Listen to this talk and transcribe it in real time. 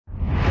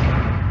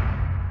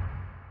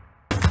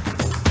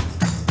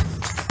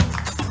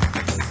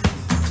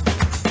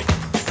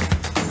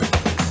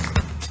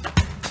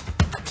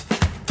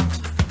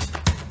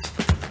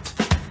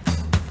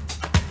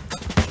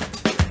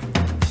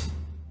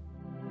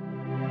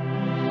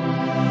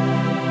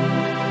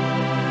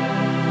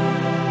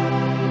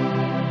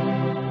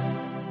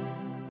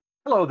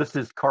Hello, this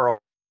is Carl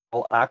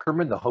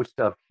Ackerman, the host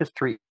of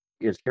History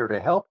is Here to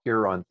Help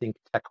here on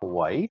ThinkTech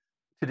Hawaii.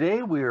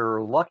 Today,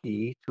 we're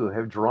lucky to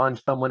have drawn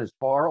someone as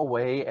far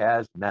away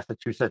as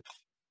Massachusetts,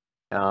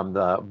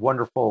 the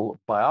wonderful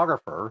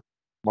biographer,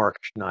 Mark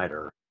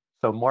Schneider.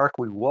 So, Mark,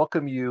 we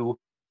welcome you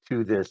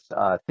to this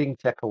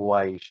ThinkTech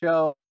Hawaii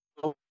show.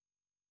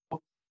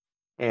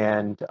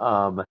 And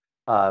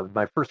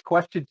my first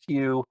question to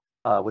you,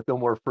 with no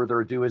more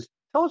further ado, is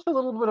tell us a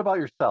little bit about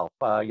yourself.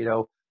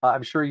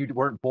 I'm sure you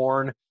weren't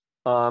born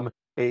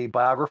a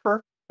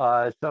biographer,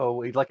 so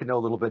we'd like to know a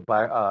little bit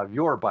by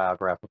your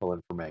biographical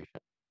information.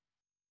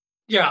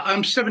 Yeah,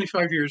 I'm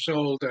 75 years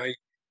old. I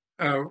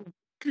uh,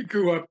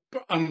 grew up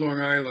on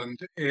Long Island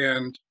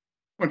and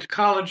went to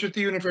college at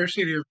the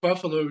University of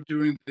Buffalo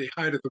during the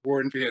height of the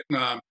war in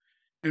Vietnam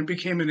and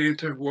became an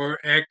anti-war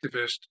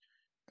activist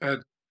uh,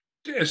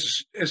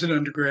 as an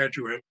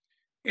undergraduate.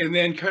 And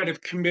then kind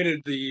of committed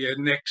the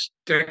next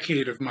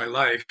decade of my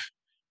life,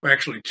 or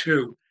actually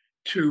two,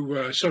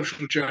 to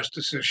social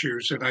justice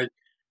issues. And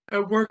I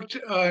worked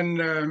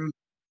on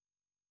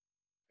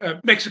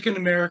Mexican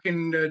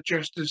American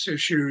justice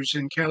issues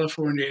in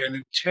California and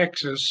in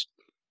Texas,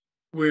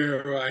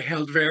 where I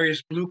held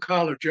various blue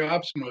collar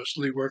jobs,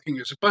 mostly working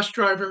as a bus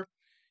driver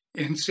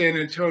in San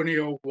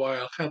Antonio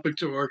while helping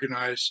to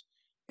organize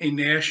a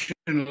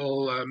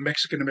national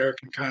Mexican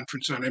American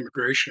conference on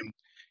immigration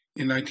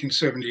in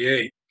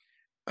 1978.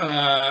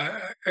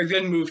 I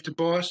then moved to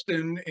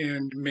Boston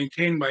and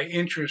maintained my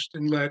interest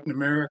in Latin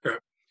America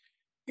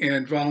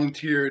and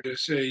volunteered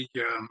as a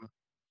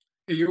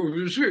he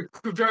was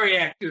very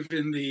active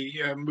in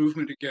the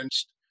movement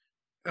against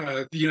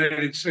the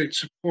United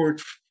States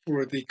support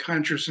for the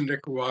Contras in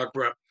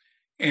Nicaragua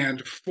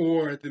and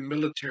for the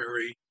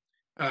military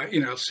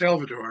in El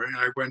Salvador. And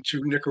I went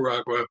to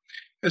Nicaragua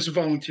as a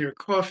volunteer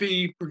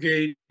coffee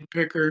brigade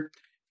picker.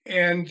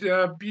 And,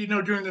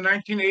 during the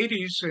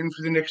 1980s and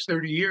for the next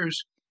 30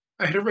 years,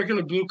 I had a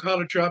regular blue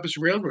collar job as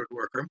a railroad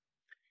worker.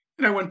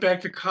 And I went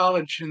back to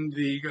college in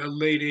the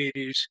late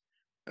 80s,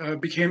 got a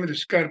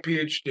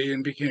PhD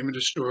and became a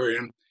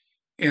historian.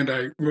 And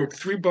I wrote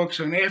three books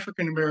on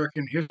African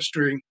American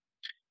history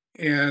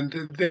and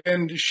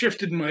then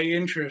shifted my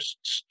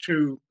interests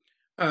to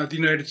the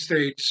United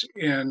States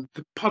and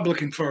the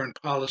public and foreign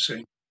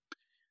policy.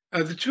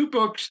 The two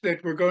books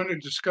that we're going to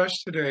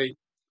discuss today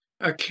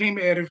came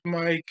out of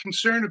my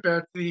concern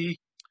about the,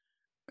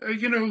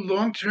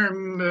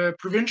 long-term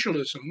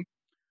provincialism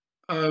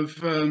of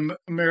the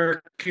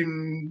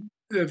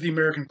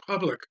American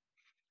public.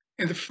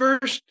 And the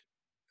first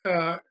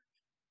uh,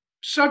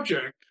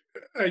 subject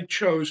I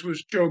chose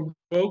was Joe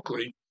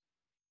Bulkley,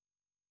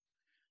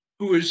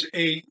 who is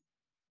a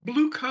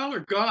blue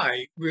collar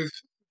guy with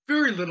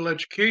very little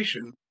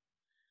education,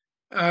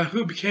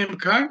 who became a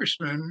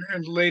congressman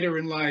and later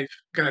in life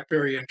got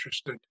very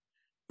interested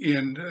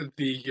in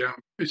the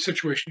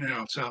situation in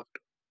El Salvador.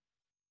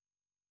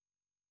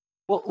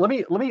 Well, let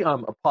me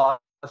pause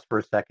for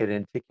a second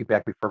and take you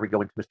back before we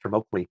go into Mr.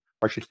 Moakley,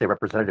 or I should say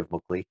Representative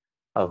Moakley,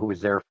 who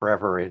was there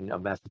forever in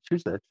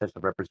Massachusetts as a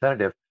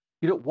representative.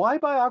 Why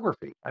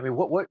biography? I mean,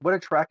 what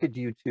attracted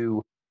you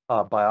to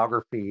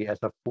biography as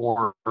a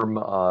form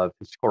of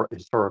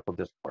historical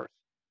discourse?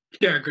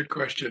 Yeah, good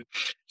question.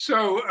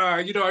 So,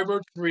 I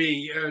wrote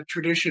three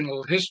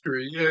traditional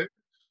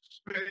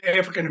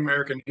African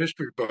American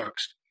history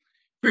books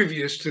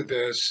previous to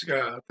this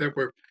that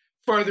were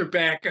farther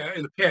back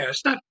in the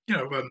past. Not,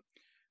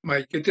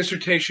 my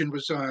dissertation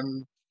was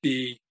on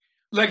the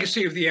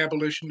legacy of the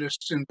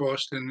abolitionists in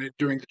Boston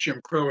during the Jim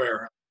Crow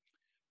era.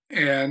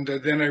 And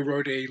then I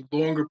wrote a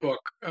longer book,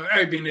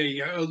 a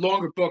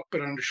longer book,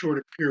 but on a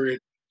shorter period,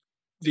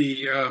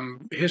 the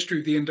history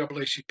of the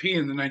NAACP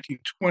in the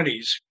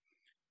 1920s,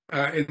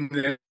 and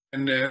then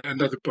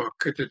another book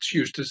that's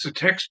used as a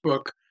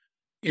textbook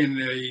in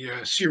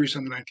a series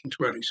on the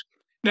 1920s.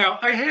 Now,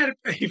 I had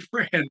a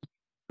friend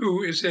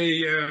who is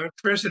a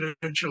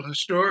presidential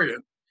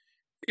historian,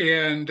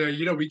 and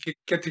we could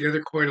get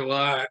together quite a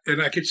lot,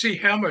 and I could see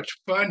how much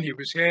fun he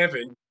was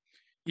having.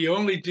 He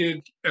only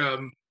did,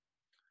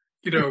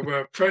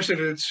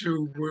 presidents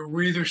who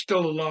were either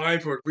still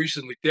alive or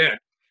recently dead.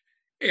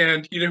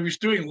 And, he was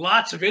doing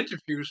lots of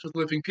interviews with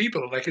living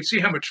people, and I could see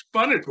how much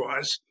fun it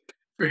was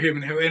for him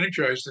and how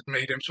energized it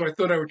made him. So I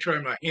thought I would try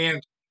my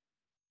hand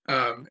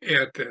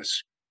at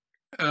this.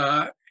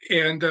 Uh,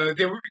 and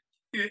there were,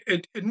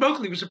 it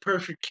Mowgli was a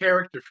perfect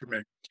character for me.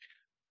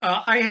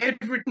 I had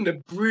written a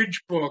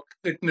bridge book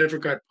that never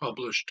got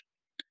published,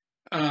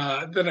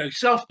 that I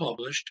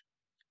self-published,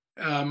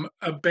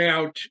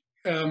 about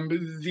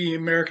the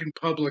American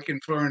public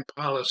and foreign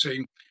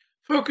policy,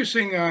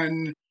 focusing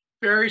on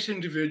various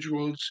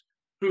individuals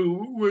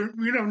who were,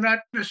 not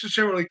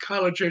necessarily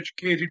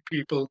college-educated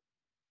people,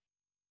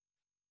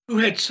 who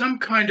had some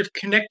kind of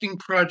connecting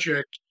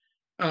project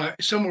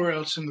somewhere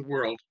else in the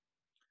world.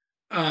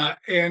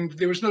 And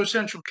there was no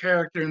central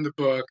character in the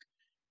book,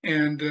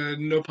 and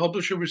no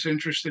publisher was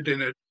interested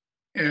in it,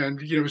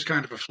 and it was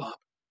kind of a flop.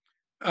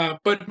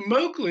 But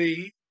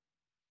Mowgli,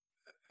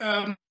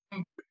 um,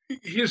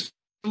 his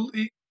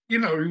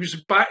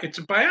it's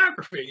a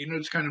biography.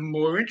 It's kind of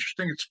more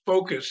interesting. It's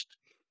focused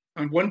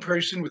on one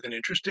person with an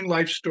interesting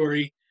life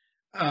story.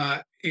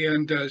 So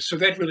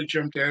that really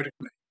jumped out at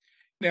me.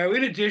 Now,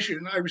 in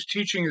addition, I was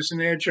teaching as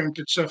an adjunct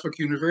at Suffolk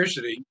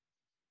University,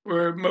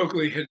 where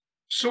Mowgli had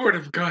sort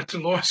of got to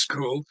law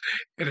school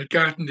and had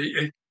gotten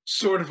a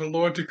sort of a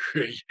law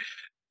degree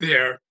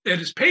there, and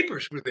his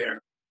papers were there.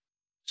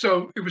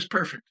 So it was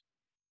perfect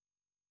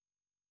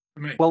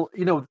for me. Well,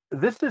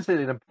 this is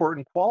an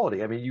important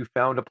quality. I mean, you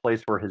found a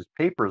place where his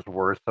papers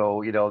were,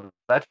 so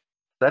that's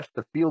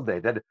the field day.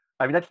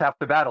 That's half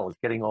the battle is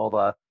getting all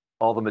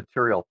the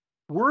material.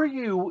 Were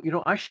you,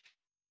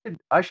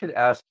 I should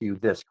ask you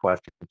this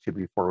question too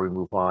before we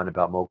move on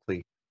about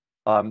Mowgli.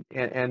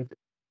 And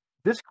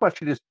this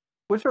question is: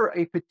 was there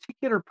a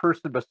particular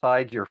person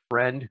besides your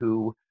friend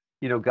who,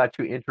 got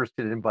you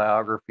interested in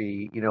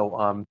biography?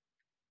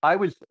 I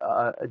was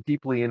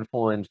deeply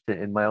influenced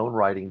in my own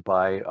writing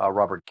by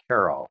Robert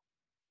Caro,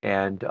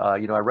 and I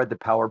read The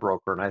Power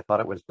Broker, and I thought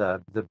it was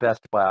the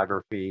best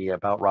biography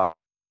about Robert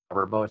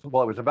Moses.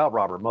 Well, it was about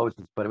Robert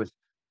Moses, but it was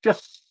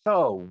just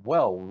so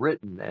well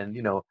written, and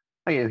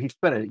he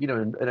spent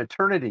an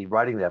eternity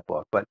writing that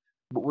book. But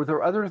were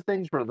there other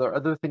things? Were there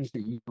other things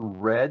that you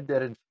read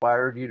that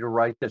inspired you to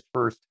write this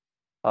first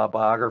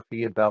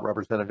biography about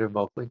Representative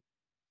Mowgli?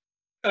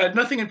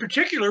 Nothing in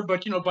particular,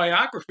 but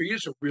biography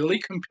is a really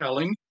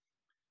compelling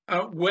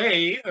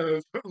way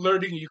of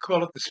learning. You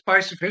call it the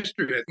spice of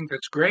history. I think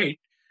that's great.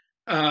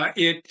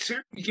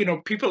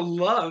 People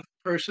love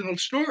personal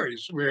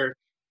stories where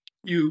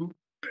you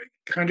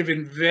kind of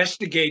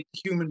investigate the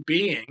human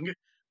being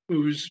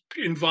who's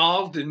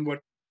involved in what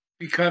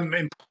become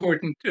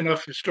important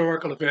enough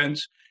historical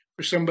events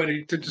for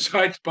somebody to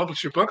decide to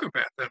publish a book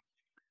about them.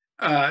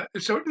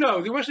 So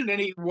no, there wasn't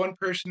any one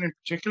person in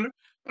particular,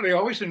 but I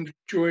always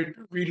enjoyed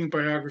reading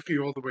biography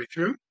all the way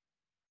through.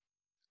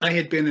 I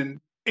had been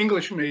an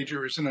English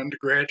major as an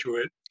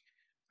undergraduate.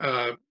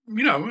 And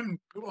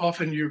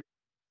often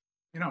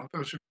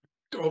those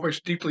are always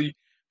deeply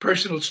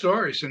personal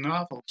stories in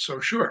novels.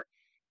 So sure,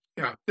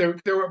 yeah, there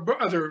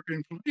were other.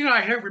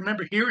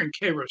 Remember hearing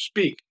Cairo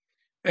speak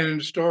at an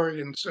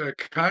historians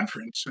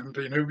conference, and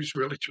he was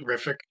really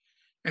terrific.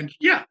 And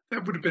yeah,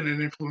 that would have been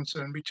an influence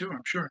on me too,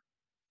 I'm sure.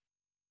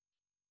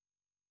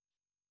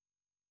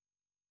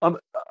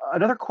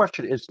 Another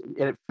question is,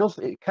 and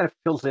it kind of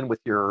fills in with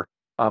your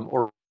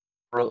or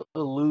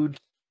alludes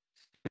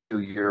to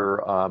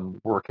your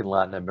work in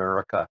Latin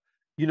America.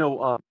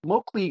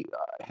 Mowgli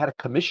had a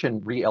commission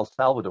re El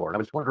Salvador, and I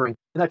was wondering,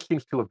 and that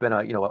seems to have been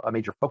a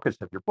major focus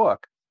of your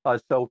book.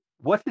 So,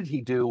 what did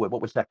he do, and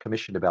what was that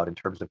commission about in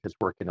terms of his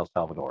work in El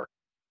Salvador?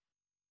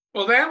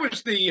 Well, that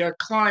was the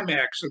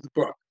climax of the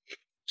book.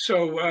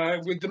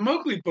 So with the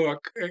Mowgli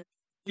book,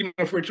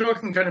 if we're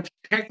talking kind of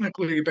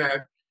technically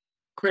about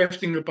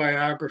crafting a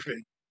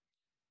biography,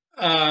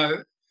 uh,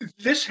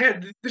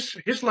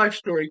 his life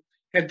story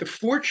had the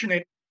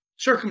fortunate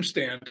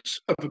circumstance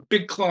of a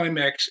big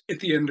climax at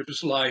the end of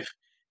his life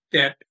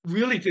that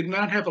really did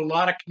not have a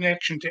lot of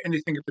connection to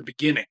anything at the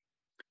beginning.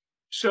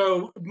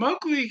 So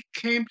Mowgli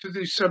came to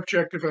the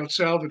subject of El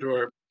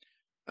Salvador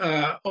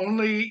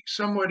only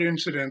somewhat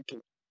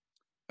incidentally.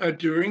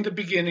 During the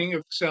beginning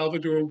of the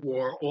Salvador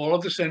War, all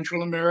of the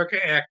Central America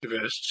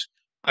activists,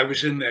 I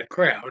was in that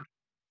crowd,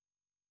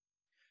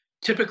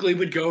 typically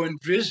would go and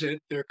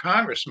visit their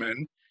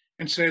congressmen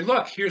and say,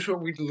 look, here's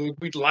what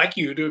we'd like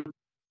you to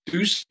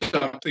do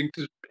something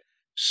to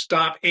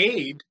stop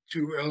aid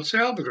to El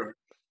Salvador.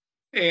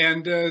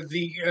 And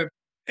the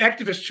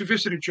activists who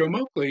visited Joe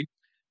Mowgli,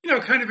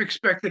 kind of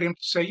expected him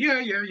to say, yeah,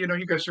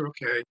 you guys are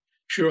okay.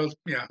 Sure,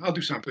 yeah, I'll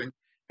do something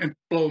and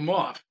blow him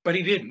off. But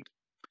he didn't.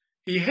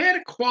 He had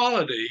a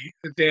quality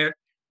that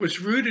was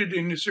rooted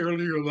in his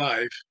earlier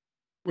life,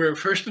 where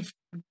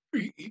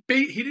he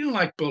didn't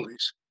like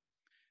bullies.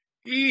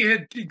 He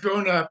had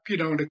grown up,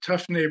 in a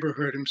tough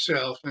neighborhood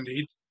himself, and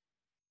he'd,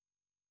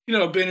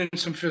 been in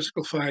some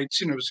physical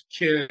fights, as a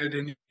kid,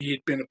 and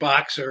he'd been a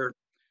boxer.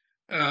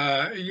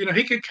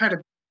 He could kind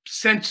of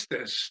sense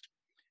this,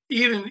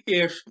 even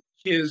if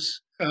his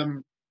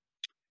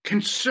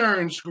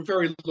concerns were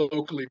very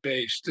locally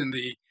based in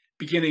the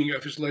beginning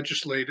of his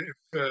legislative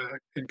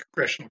and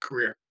congressional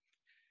career.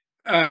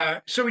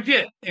 So he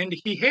did. And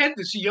he had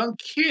this young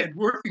kid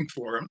working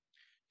for him,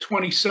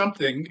 20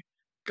 something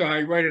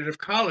guy right out of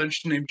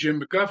college named Jim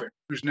McGovern,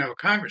 who's now a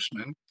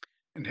congressman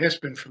and has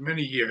been for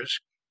many years,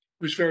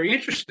 was very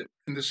interested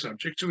in the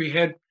subject. So we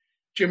had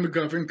Jim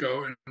McGovern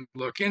go and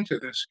look into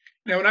this.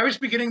 Now, when I was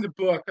beginning the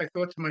book, I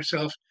thought to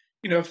myself,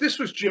 if this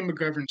was Jim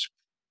McGovern's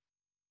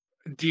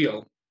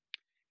deal,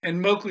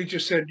 and Mowgli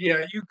just said,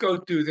 yeah, you go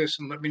do this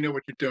and let me know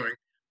what you're doing,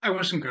 I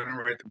wasn't going to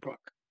write the book.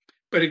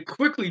 But it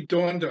quickly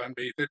dawned on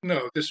me that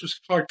no, this was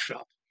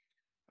heartfelt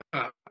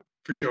uh,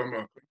 for Joe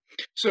Mowgli.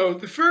 So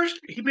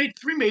he made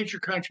three major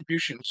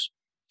contributions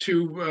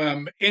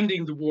to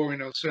ending the war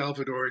in El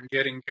Salvador and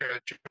getting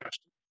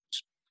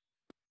justice.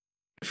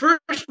 The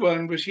first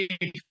one was he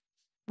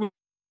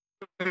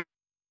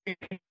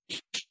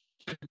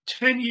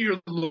 10-year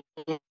long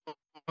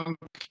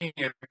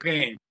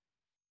campaign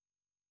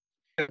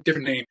a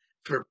different name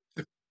for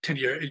the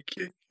 10-year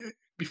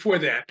before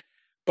that.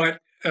 But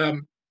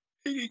in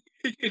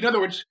other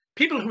words,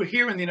 people who were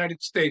here in the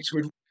United States who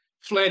had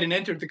fled and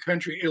entered the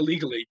country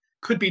illegally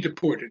could be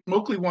deported.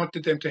 Moakley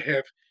wanted them to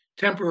have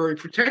temporary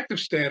protective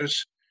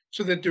status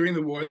so that during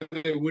the war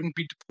they wouldn't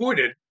be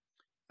deported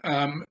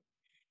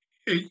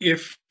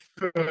if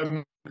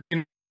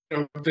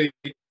they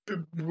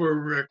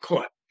were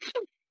caught.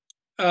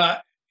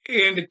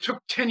 And it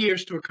took 10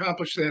 years to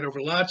accomplish that over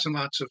lots and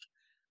lots of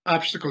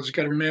obstacles. You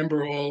got to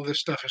remember all this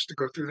stuff has to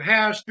go through the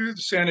House, through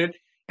the Senate.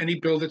 Any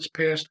bill that's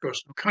passed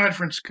goes to a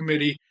conference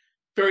committee.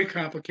 Very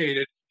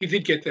complicated. He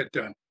did get that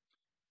done.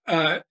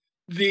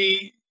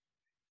 The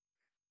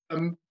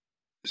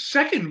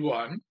second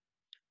one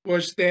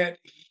was that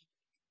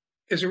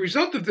as a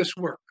result of this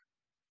work,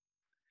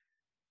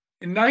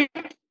 in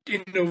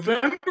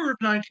November of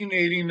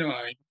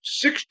 1989,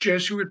 6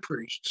 Jesuit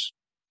priests,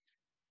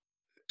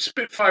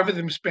 5 of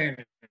them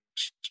Spanish,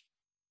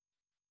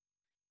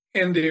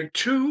 and their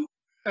 2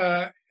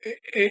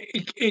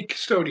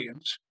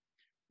 custodians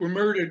were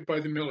murdered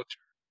by the military.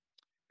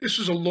 This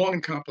was a long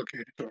and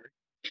complicated story.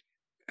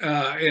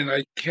 And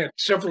I had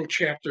several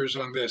chapters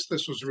on this.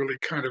 This was really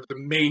kind of the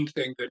main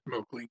thing that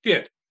Moakley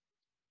did.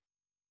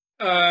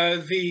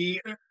 The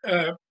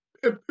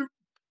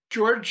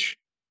George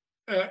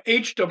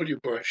H.W.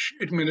 Bush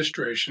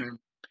administration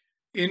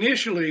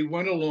initially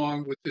went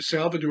along with the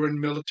Salvadoran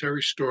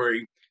military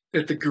story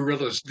that the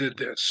guerrillas did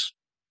this.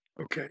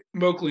 Okay,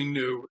 Moakley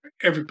knew,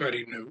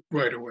 everybody knew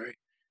right away,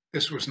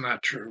 this was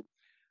not true.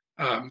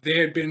 They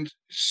had been,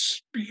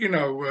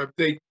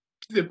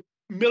 the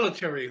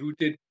military who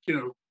did,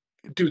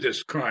 do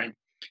this crime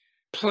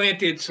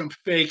planted some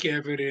fake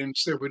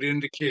evidence that would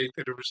indicate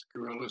that it was the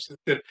guerrillas,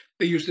 that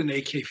they used an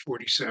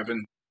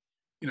AK-47,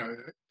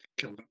 to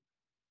kill them.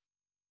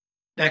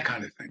 That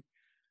kind of thing.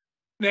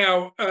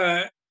 Now,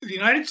 the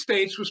United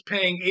States was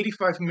paying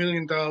 $85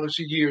 million a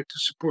year to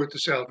support the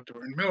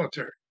Salvadoran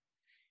military,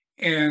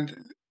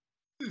 and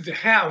the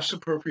House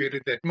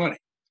appropriated that money.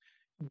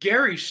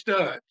 Gary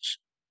Studs,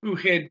 who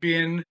had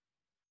been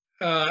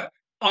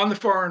on the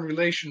Foreign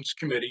Relations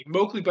Committee,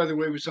 Moakley, by the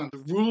way, was on the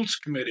Rules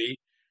Committee.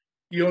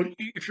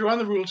 If you're on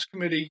the Rules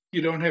Committee,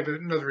 you don't have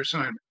another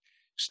assignment.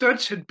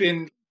 Studs had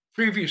been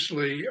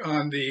previously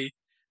on the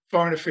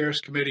Foreign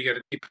Affairs Committee, had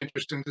a deep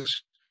interest in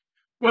this.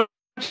 Well,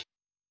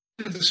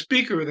 the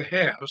Speaker of the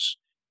House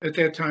at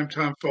that time,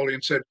 Tom Foley,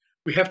 and said,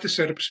 we have to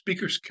set up a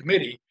Speaker's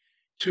Committee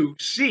to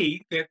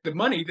see that the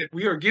money that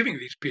we are giving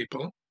these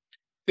people,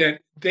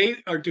 that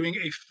they are doing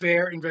a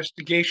fair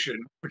investigation,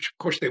 which of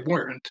course they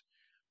weren't,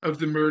 of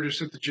the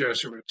murders of the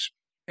Jesuits.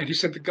 And he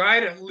said the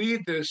guy to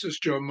lead this is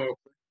Joe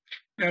Moakley.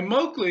 Now,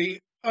 Moakley,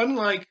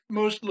 unlike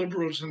most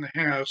liberals in the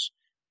House,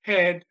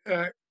 had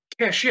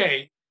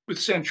cachet with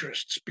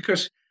centrists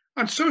because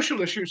on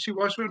social issues, he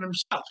was one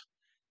himself.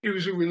 He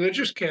was a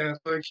religious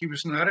Catholic. He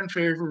was not in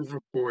favor of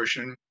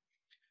abortion.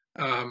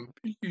 That's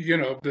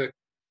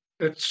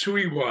who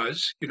he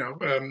was,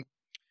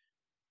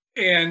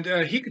 and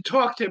he could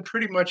talk to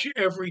pretty much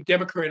every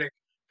Democratic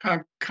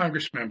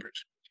Congress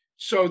members.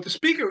 So the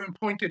Speaker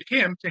appointed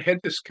him to head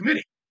this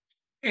committee.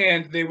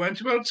 And they went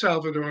to El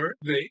Salvador.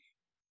 They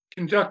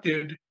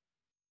conducted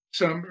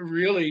some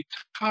really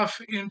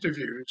tough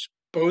interviews,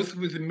 both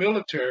with the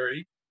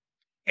military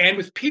and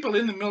with people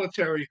in the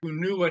military who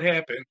knew what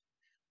happened,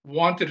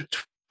 wanted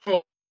to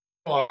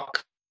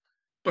talk,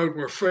 but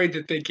were afraid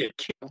that they'd get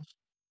killed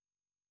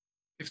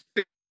if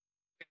they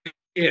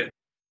did.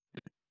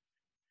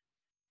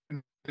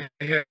 They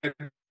had a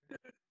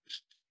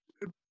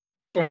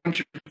bunch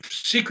of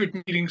secret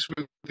meetings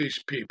with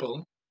these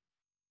people.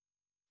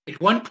 At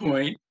one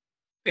point,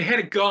 they had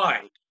a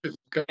guy in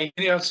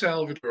El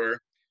Salvador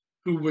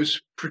who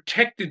was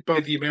protected by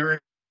the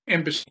American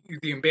embassy,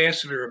 the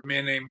ambassador, a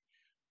man named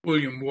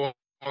William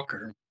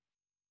Walker.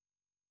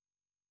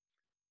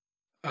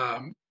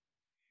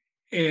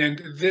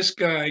 And this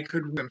guy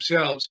could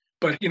themselves,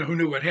 but who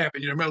knew what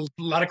happened? A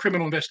lot of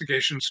criminal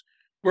investigations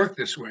work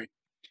this way.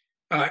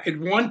 At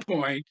one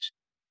point,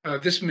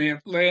 this man,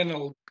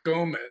 Lionel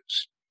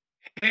Gomez,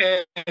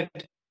 had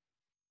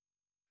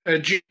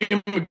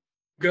Jim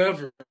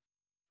McGovern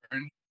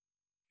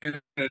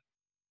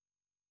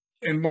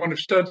and one of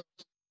Studs'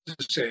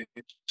 aides,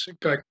 a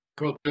guy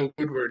called Bill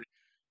Woodward,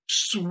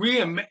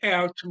 swim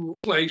out to a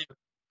place of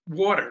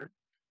water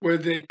where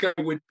the guy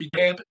would be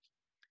gathered,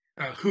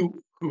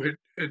 who had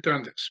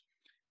done this.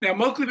 Now,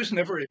 Moakley was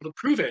never able to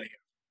prove any of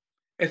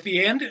it. At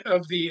the end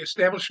of the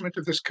establishment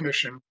of this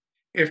commission,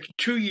 after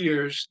 2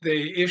 years,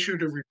 they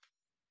issued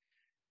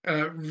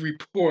a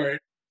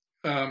report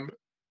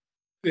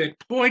that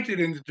pointed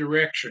in the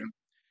direction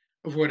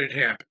of what had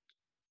happened.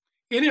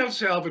 In El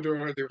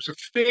Salvador, there was a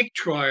fake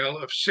trial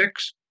of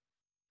 6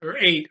 or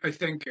 8, I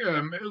think,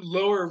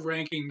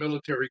 lower-ranking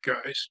military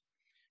guys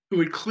who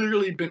had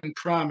clearly been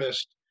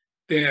promised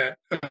that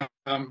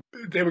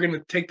they were going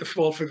to take the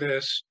fall for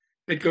this.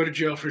 They'd go to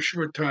jail for a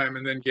short time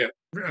and then get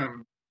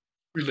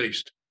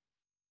released,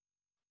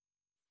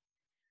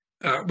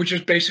 which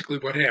is basically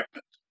what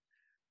happened.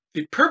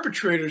 The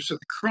perpetrators of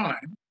the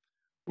crime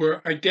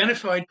were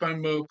identified by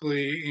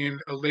Mowgli in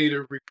a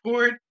later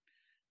report.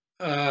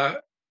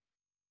 They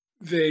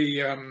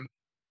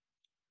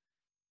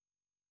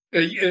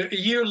a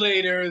year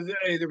later,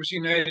 there was the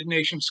United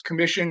Nations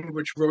Commission,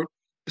 which wrote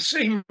the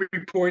same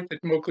report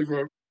that Mowgli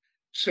wrote,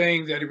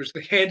 saying that it was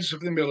the heads of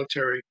the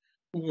military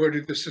who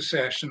ordered this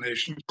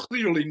assassination.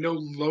 Clearly, no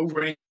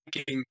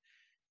low-ranking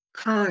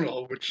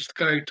colonel, which is the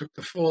guy who took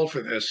the fall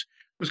for this,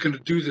 was going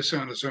to do this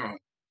on his own.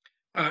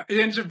 And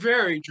it's a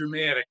very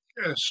dramatic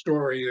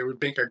story that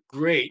would make a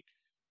great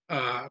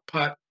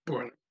pot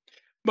boiler.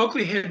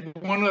 Mowgli had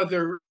one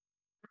other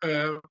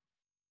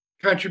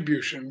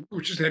contribution,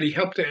 which is that he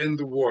helped to end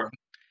the war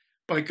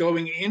by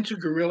going into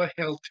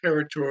guerrilla-held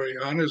territory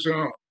on his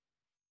own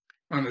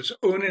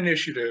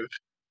initiative,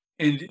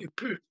 and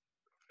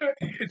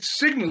it's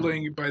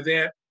signaling by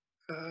that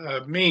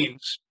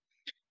means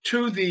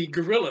to the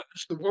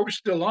guerrillas, the war was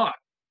still on,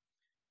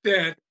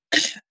 that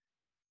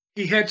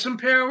he had some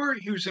power,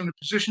 he was in a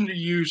position to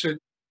use it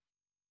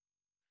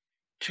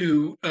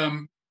to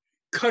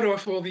cut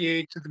off all the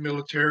aid to the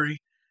military,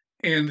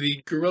 and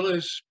the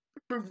guerrillas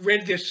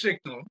read this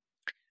signal.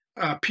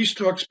 Peace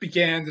talks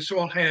began, this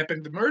all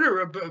happened. The murder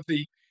of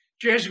the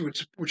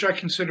Jesuits, which I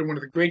consider one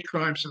of the great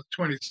crimes of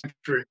the 20th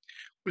century,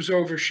 was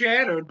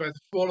overshadowed by the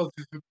fall of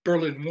the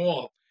Berlin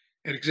Wall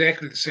at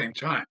exactly the same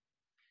time.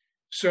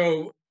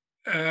 So,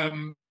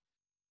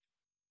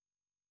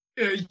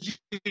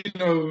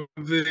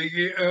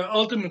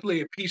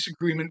 ultimately a peace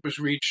agreement was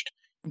reached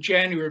in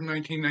January of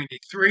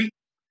 1993,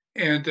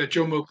 and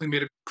Joe Mowgli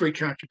made a great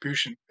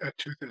contribution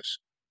to this.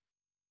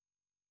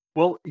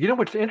 Well,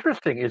 what's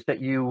interesting is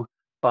that you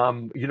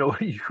kind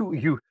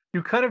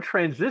of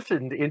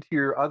transitioned into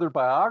your other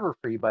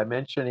biography by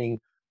mentioning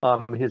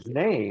his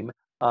name,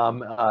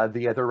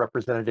 the other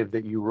representative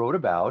that you wrote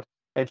about.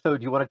 And so,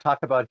 do you want to talk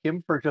about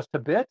him for just a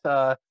bit?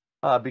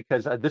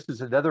 Because this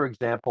is another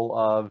example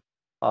of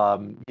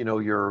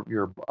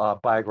your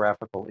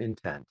biographical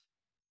intent.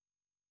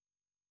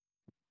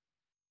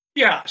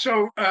 Yeah,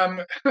 so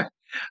I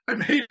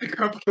gave a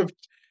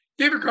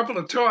couple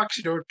of talks,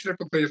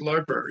 typically at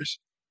libraries,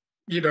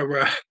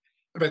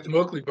 about the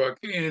Mowgli book.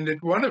 And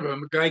at one of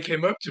them, a guy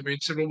came up to me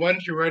and said, "Well, why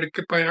don't you write a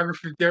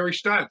biography of Gary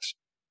Studs?"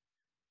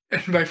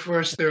 And my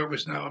first thought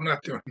was, "No, I'm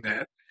not doing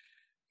that."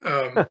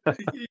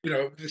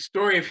 The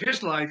story of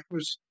his life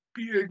was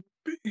a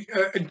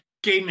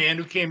gay man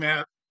who came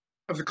out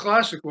of the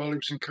closet while he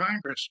was in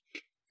Congress.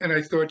 And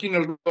I thought,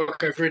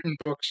 look, I've written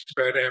books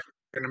about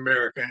African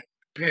American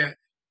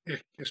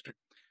history.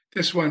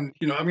 This one,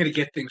 I'm going to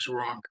get things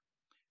wrong.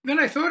 And then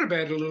I thought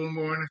about it a little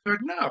more, and I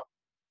thought,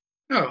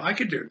 no, I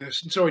could do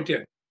this, and so I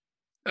did.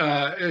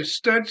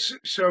 Studs.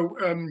 So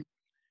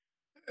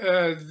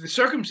the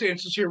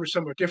circumstances here were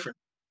somewhat different,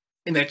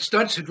 in that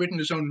Studs had written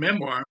his own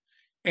memoir,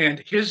 and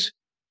his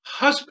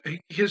husband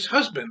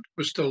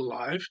was still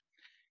alive,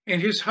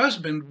 and his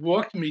husband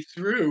walked me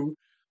through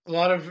a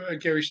lot of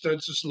Gary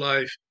Studs'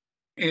 life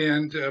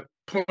and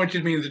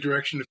pointed me in the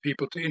direction of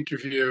people to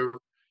interview,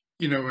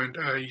 and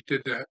I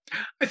did that.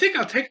 I think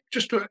I'll take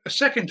just a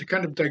second to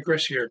kind of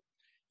digress here,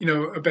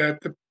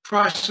 about the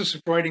process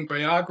of writing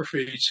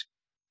biographies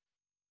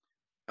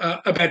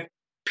about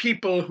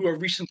people who are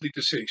recently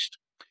deceased.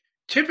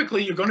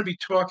 Typically, you're going to be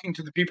talking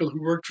to the people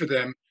who worked for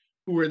them,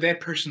 who were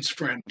that person's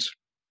friends.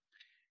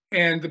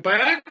 And the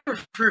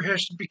biographer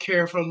has to be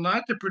careful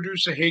not to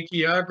produce a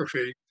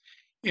hagiography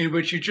in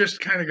which you just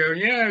kind of go,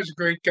 yeah, he's a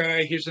great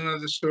guy. Here's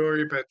another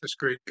story about this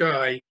great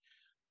guy.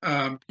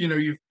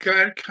 You've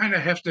got kind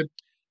of have to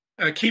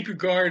keep your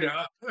guard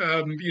up.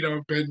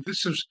 But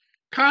this is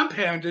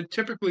compounded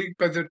typically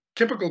by the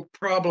typical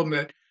problem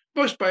that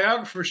most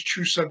biographers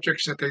choose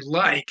subjects that they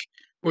like,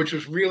 which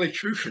was really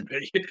true for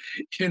me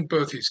in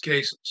both these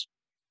cases.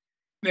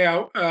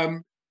 Now,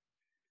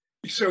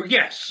 so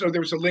there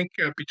was a link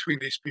between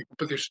these people,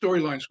 but their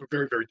storylines were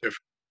very, very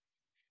different.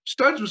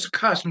 Studs was a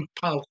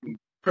cosmopolitan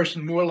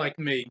person, more like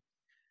me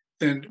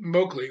than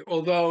Mowgli,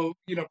 although,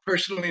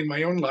 personally in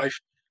my own life,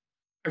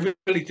 I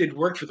really did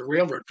work for the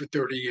railroad for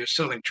 30 years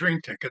selling train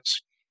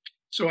tickets.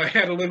 So I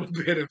had a little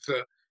bit of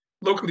the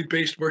locally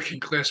based working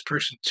class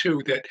person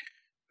too, that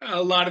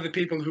a lot of the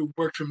people who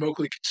worked for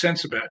Mowgli could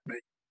sense about me.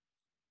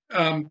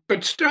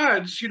 But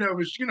Studs, he's a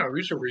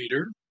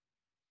reader.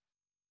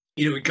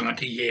 He'd gone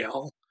to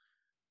Yale.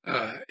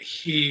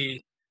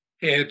 He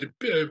had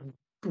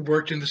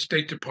worked in the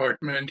State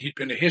Department. He'd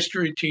been a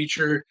history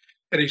teacher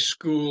at a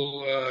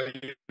school,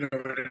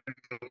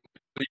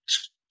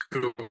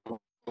 school.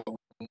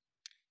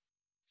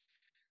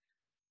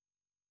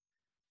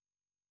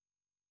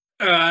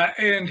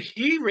 And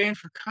he ran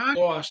for Congress,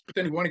 lost, but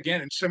then he won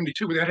again in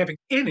 '72 without having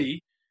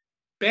any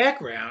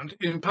background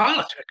in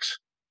politics.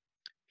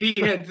 He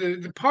had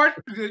his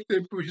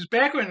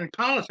background in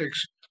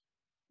politics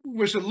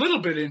was a little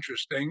bit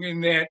interesting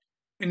in that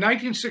in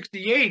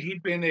 1968,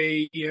 he'd been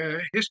a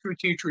history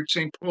teacher at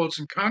St. Paul's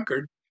in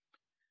Concord,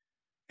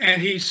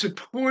 and he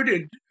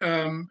supported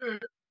Gene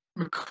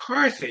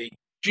McCarthy,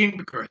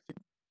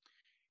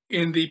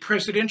 in the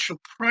presidential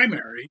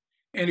primary.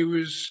 And it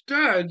was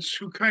Studs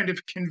who kind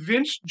of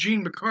convinced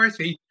Gene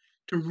McCarthy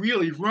to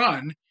really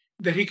run,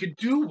 that he could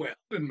do well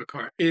in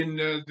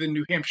the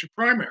New Hampshire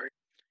primary.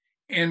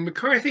 And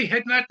McCarthy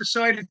had not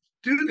decided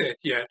to do that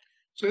yet.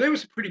 So that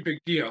was a pretty big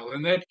deal.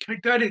 And that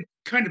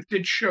kind of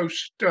did show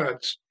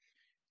Studs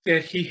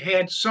that he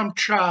had some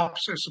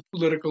chops as a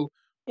political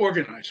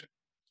organizer.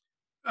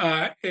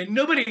 And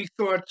nobody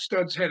thought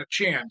Studs had a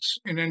chance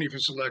in any of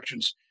his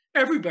elections.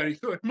 Everybody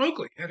thought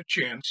Mowgli had a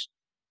chance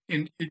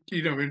in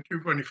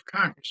running for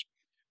Congress.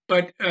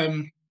 But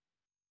it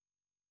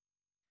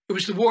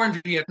was the war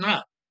in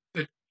Vietnam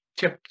that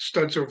kept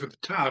Studs over the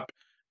top,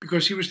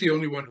 because he was the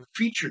only one who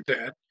featured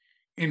that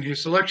in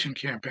his election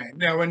campaign.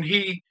 Now, when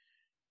he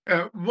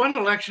won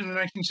election in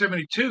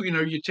 1972,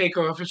 you take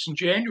office in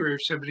January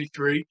of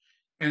 73,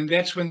 and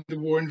that's when the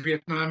war in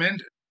Vietnam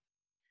ended.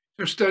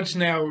 So Studs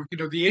now,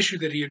 the issue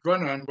that he had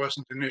run on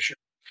wasn't an issue.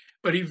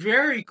 But he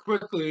very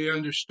quickly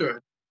understood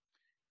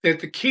that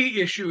the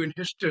key issue in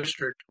his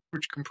district,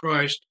 which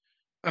comprised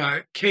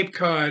Cape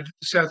Cod,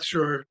 the South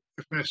Shore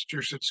of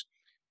Massachusetts,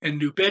 and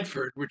New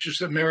Bedford, which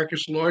is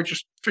America's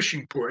largest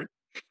fishing port,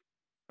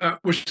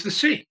 was the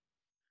sea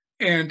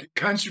and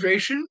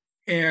conservation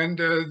and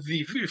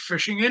the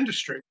fishing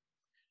industry.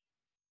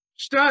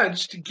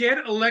 Studs, to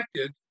get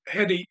elected,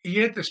 he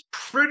had this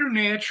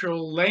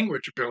preternatural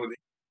language ability.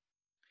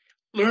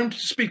 Learned to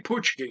speak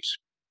Portuguese,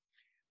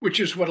 which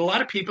is what a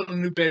lot of people in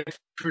New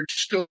Bedford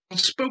still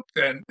spoke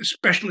then,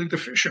 especially the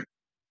fishermen.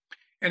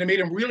 And it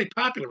made him really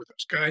popular with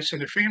those guys and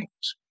their families.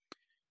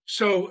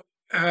 So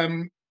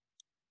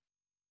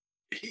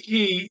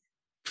he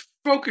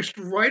focused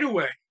right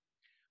away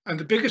on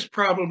the biggest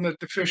problem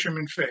that the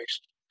fishermen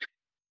faced.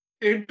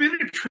 There had been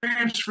a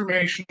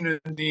transformation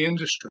in the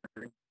industry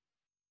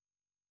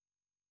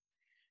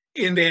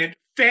in that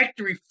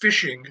factory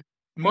fishing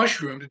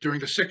mushroomed during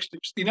the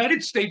 60s. The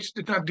United States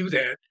did not do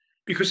that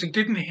because it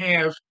didn't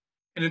have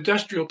an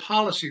industrial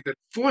policy that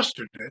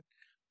fostered it,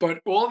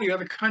 but all the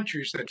other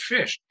countries that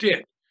fished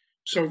did.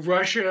 So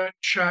Russia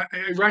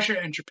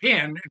and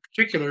Japan in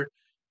particular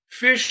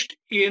fished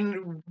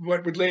in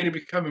what would later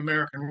become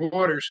American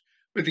waters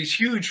with these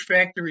huge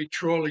factory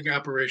trawling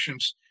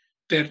operations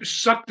that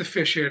sucked the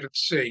fish out of the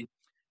sea.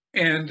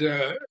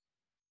 And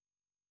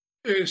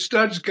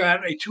Studs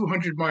got a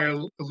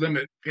 200-mile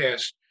limit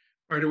passed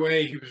right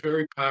away. He was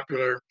very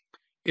popular.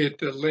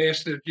 It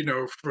lasted,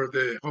 for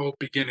the whole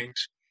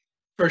beginnings,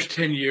 first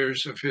 10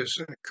 years of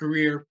his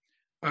career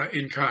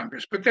in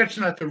Congress. But that's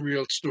not the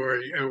real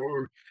story,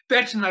 or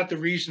that's not the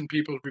reason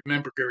people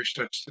remember Gary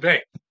Studs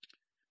today.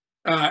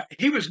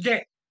 He was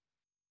gay.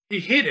 He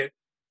hid it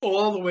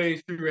all the way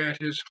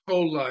throughout his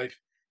whole life.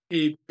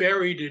 He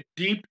buried it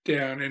deep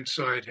down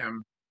inside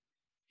him.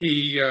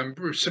 He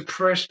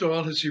suppressed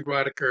all his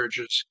erotic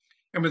urges.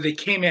 And when they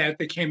came out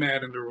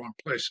in the wrong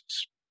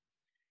places.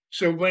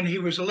 So when he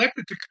was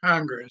elected to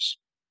Congress,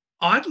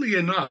 oddly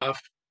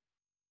enough,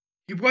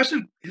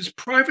 his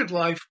private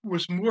life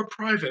was more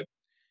private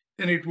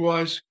than it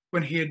was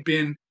when he had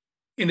been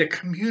in a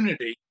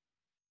community.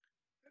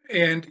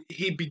 And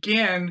he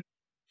began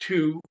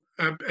to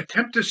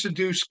attempt to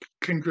seduce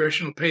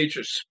congressional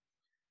pages,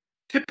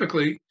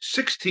 typically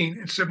 16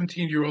 and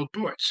 17-year-old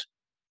boys.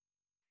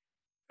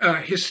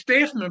 His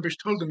staff members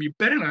told him, "You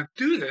better not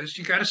do this.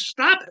 You got to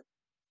stop it."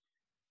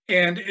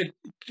 And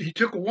he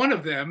took one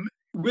of them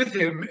with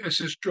him as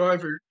his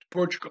driver to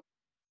Portugal.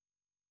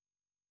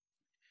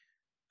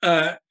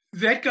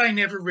 That guy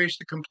never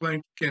raised a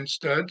complaint against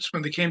Studs.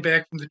 When they came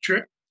back from the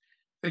trip,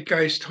 that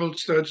guy told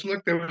Studs,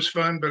 "Look, that was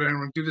fun, but I don't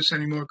want to do this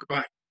anymore.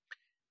 Goodbye."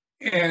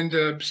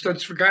 And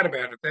Studs forgot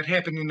about it. That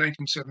happened in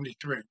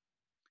 1973.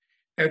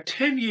 Now,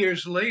 10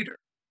 years later,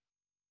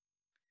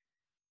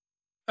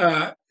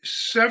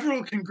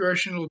 several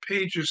congressional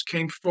pages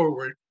came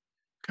forward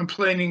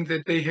complaining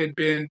that they had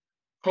been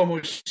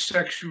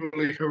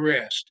homosexually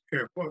harassed,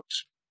 air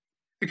quotes.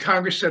 The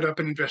Congress set up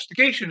an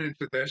investigation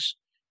into this.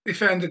 They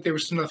found that there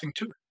was nothing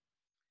to it.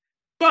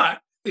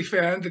 But they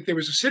found that there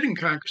was a sitting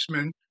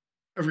congressman,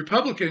 a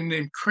Republican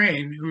named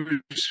Crane,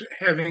 who was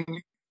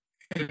having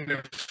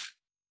an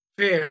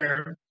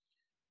affair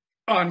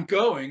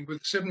ongoing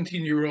with a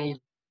 17-year-old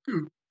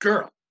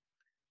girl.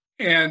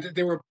 And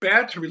they were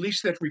about to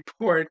release that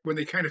report when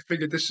they kind of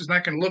figured this is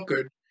not going to look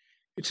good.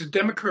 It's a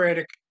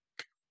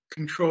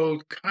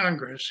Democratic-controlled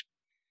Congress.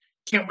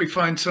 Can't we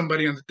find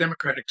somebody on the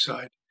Democratic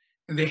side?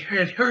 And they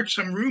had heard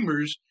some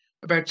rumors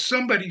about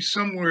somebody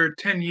somewhere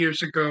 10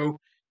 years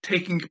ago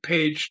taking a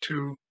page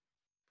to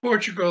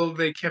Portugal.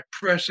 They kept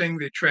pressing.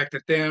 They tracked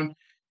it down.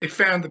 They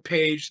found the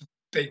page.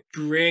 They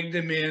dragged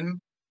him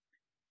in,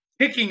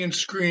 kicking and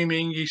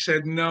screaming. He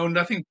said, "No,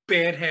 nothing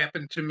bad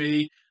happened to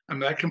me. I'm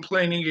not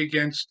complaining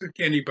against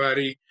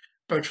anybody."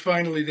 But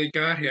finally, they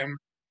got him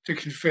to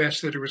confess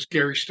that it was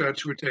Gary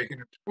Studs who had taken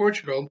him to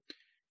Portugal.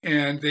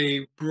 And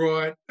they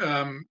brought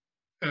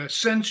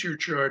censure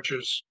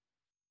charges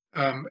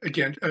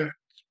against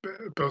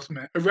both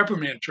men,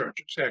 reprimand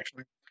charges,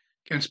 actually,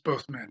 against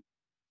both men.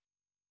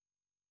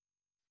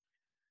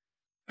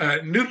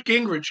 Newt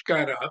Gingrich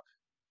got up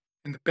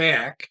in the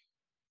back.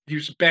 He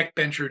was a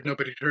backbencher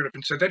nobody had heard of,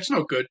 and said, "That's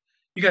no good.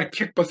 You got to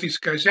kick both these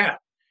guys out."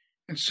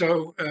 And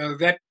so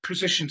that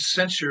position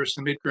censures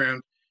the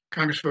mid-ground.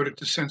 Congress voted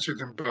to censor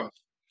them both.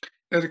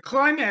 Now, the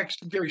climax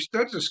to Gary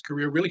Studs'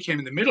 career really came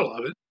in the middle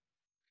of it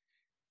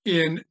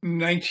in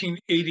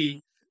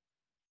 1980.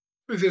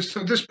 This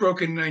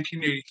broke in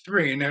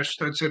 1983, and now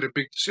Studs had a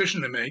big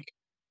decision to make.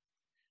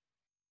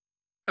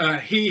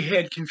 He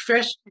had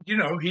confessed,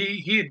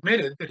 he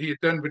admitted that he had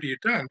done what he had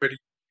done, but he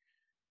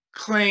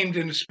claimed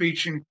in a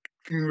speech in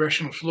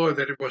congressional floor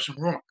that it wasn't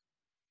wrong.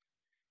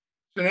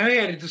 So now he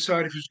had to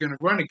decide if he was going to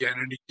run again,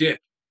 and he did.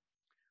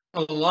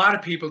 A lot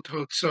of people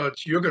told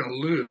Suds, "You're going to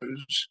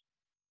lose.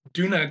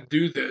 Do not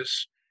do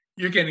this.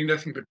 You're getting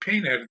nothing but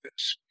pain out of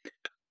this."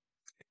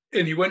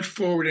 And he went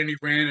forward and he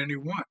ran and he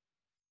won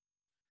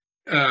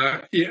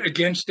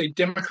against a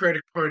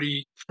Democratic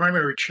Party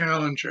primary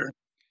challenger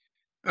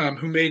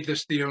who made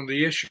this the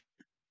only issue.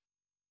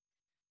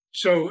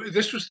 So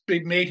this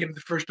made him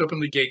the first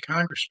openly gay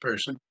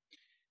congressperson.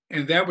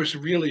 And that was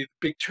really a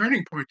big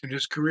turning point in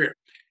his career.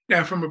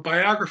 Now, from a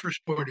biographer's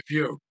point of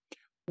view,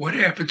 what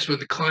happens when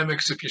the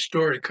climax of your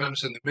story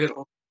comes in the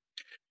middle?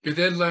 You're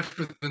then left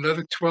with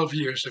another 12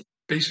 years of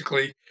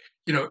basically,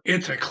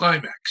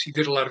 anticlimax. He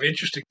did a lot of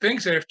interesting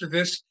things after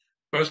this,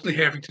 mostly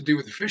having to do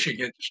with the fishing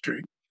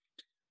industry.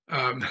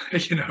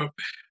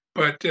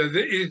 But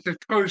it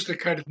posed a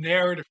kind of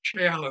narrative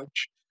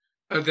challenge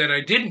that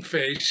I didn't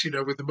face,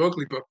 with the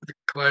Mowgli book, but the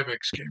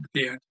climax came at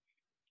the end.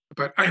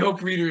 But I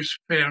hope readers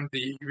found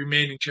the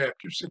remaining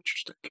chapters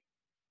interesting.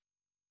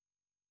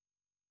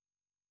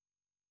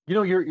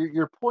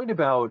 Your point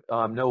about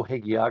no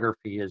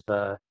hagiography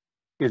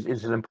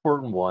is an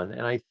important one,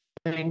 and I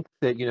think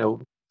that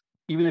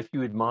even if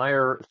you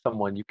admire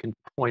someone, you can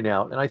point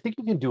out, and I think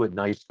you can do it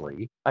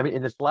nicely. I mean,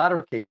 in this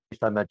latter case,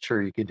 I'm not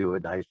sure you can do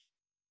it nicely.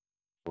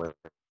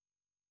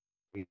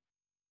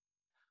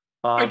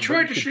 I But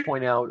tried you to could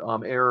point out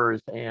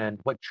errors and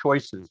what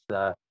choices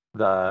the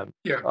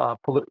yeah, uh,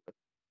 poli-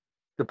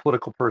 the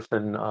political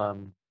person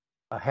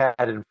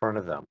had in front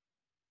of them.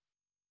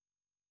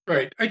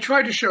 right. I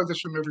tried to show this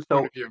from every point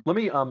So of view. let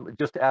me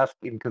just ask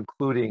in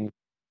concluding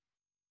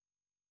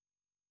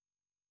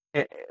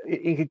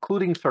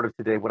sort of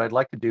today, what I'd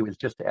like to do is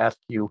just to ask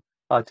you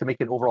to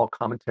make an overall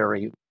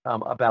commentary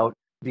about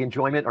the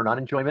enjoyment or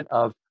non-enjoyment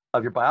of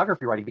your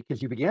biography writing,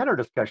 because you began our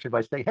discussion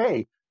by saying,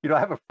 "Hey, I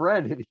have a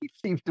friend and he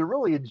seems to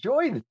really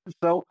enjoy this,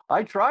 so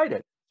I tried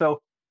it."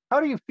 So, how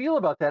do you feel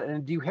about that?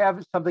 And do you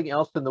have something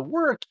else in the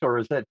works, or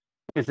is it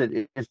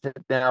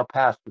now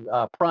past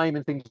prime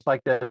and things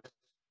like this?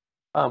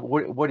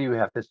 What do you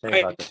have to say I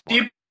about this,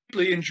 Mark?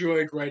 deeply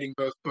enjoyed writing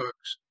both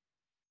books.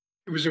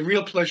 It was a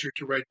real pleasure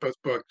to write both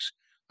books.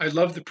 I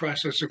love the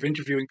process of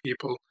interviewing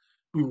people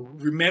who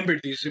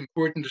remembered these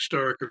important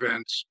historic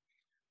events.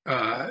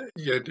 Yeah,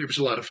 it was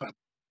a lot of fun.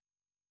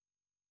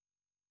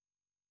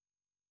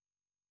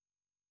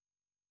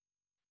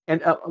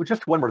 And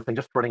just one more thing,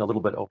 just running a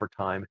little bit over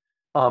time,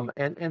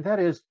 and that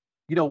is,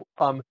 in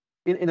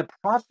the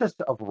process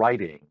of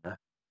writing,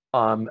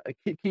 can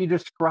you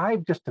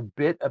describe just a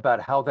bit about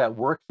how that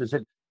works? Is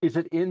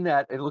it in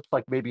that it looks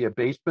like maybe a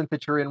basement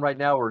that you're in right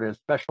now, or in a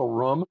special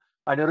room?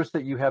 I noticed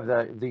that you have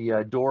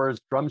the Doors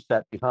drum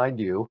set behind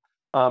you,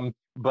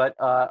 but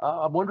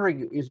I'm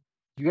wondering, do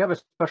you have a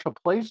special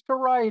place to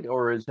write,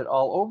 or is it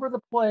all over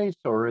the place,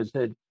 or is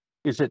it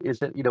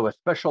a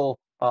special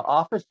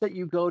office that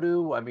you go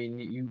to? I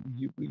mean,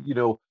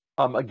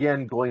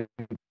 again, going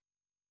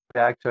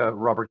back to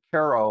Robert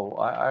Caro,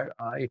 I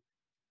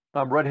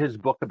read his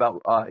book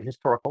about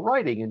historical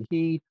writing, and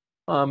he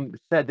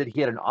said that he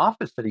had an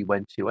office that he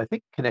went to, I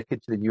think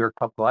connected to the New York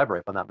Public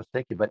Library, if I'm not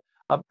mistaken. But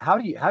how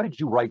did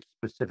you write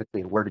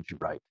specifically, and where did you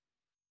write?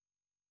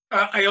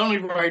 I only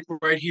write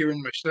right here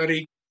in my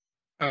study.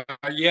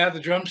 Yeah, the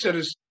drum set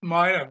is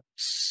mine.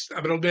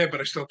 I'm an old man,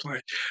 but I still play.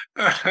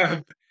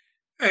 Uh,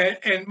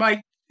 and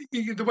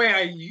the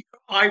way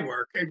I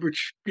work,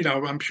 which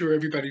I'm sure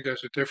everybody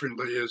does it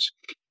differently, is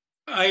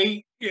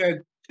I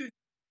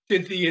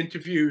did the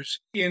interviews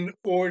in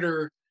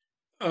order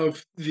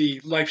of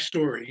the life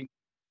story.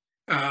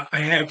 I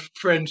have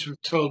friends who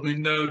told me,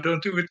 "No,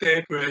 don't do it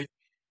that way.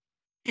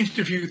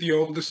 Interview the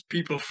oldest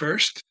people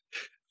first."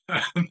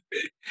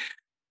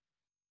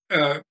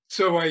 Um,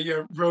 so I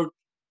wrote,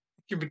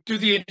 you would do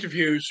the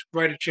interviews,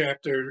 write a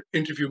chapter,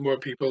 interview more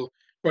people,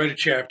 write a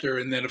chapter,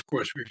 and then, of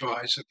course,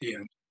 revise at the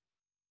end.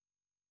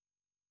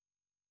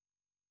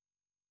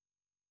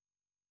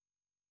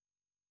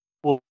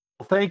 Well,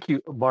 thank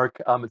you, Mark.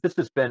 This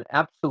has been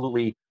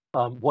absolutely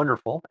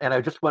wonderful, and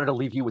I just wanted to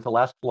leave you with the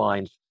last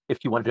lines if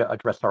you wanted to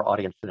address our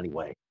audience in any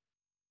way.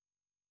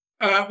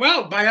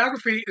 Well,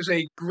 biography is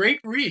a great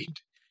read,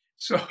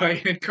 so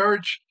I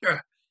encourage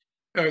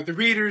the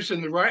readers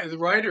and the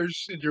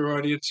writers in your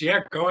audience. Yeah,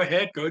 go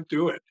ahead, go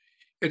do it.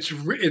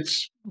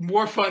 It's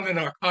more fun than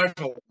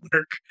archival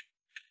work.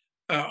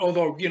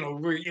 Although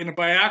in a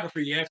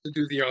biography, you have to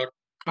do the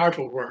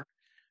archival work.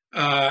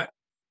 Uh,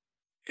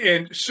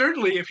 and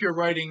certainly, if you're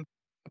writing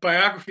a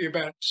biography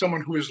about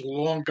someone who is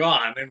long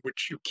gone and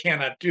which you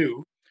cannot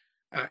do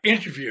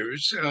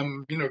interviews,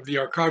 the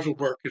archival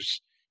work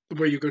is the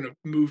way you're going to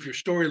move your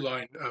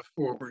storyline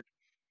forward.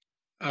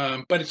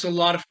 but it's a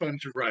lot of fun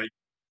to write.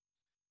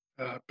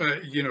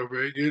 But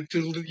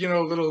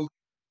little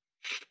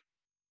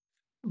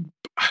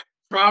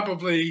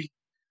probably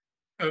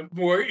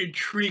more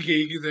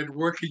intriguing than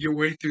working your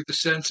way through the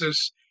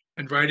census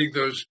and writing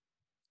those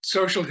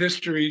social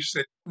histories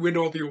that win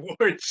all the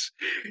awards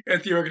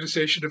at the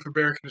Organization of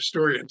American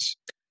Historians.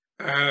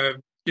 Uh,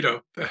 you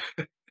know,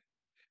 it's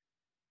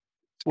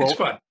Well,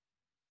 fun.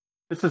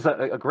 this is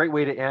a great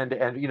way to end.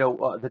 And,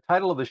 the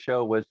title of the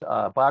show was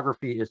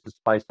Biography is the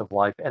Spice of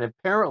Life. And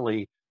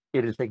apparently,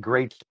 it is a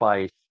great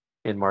spice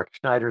in Mark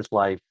Schneider's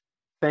life.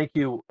 Thank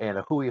you, and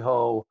a hui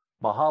ho.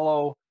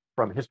 Mahalo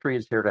from History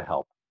is Here to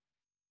Help.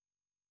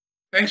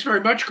 Thanks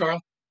very much, Carl.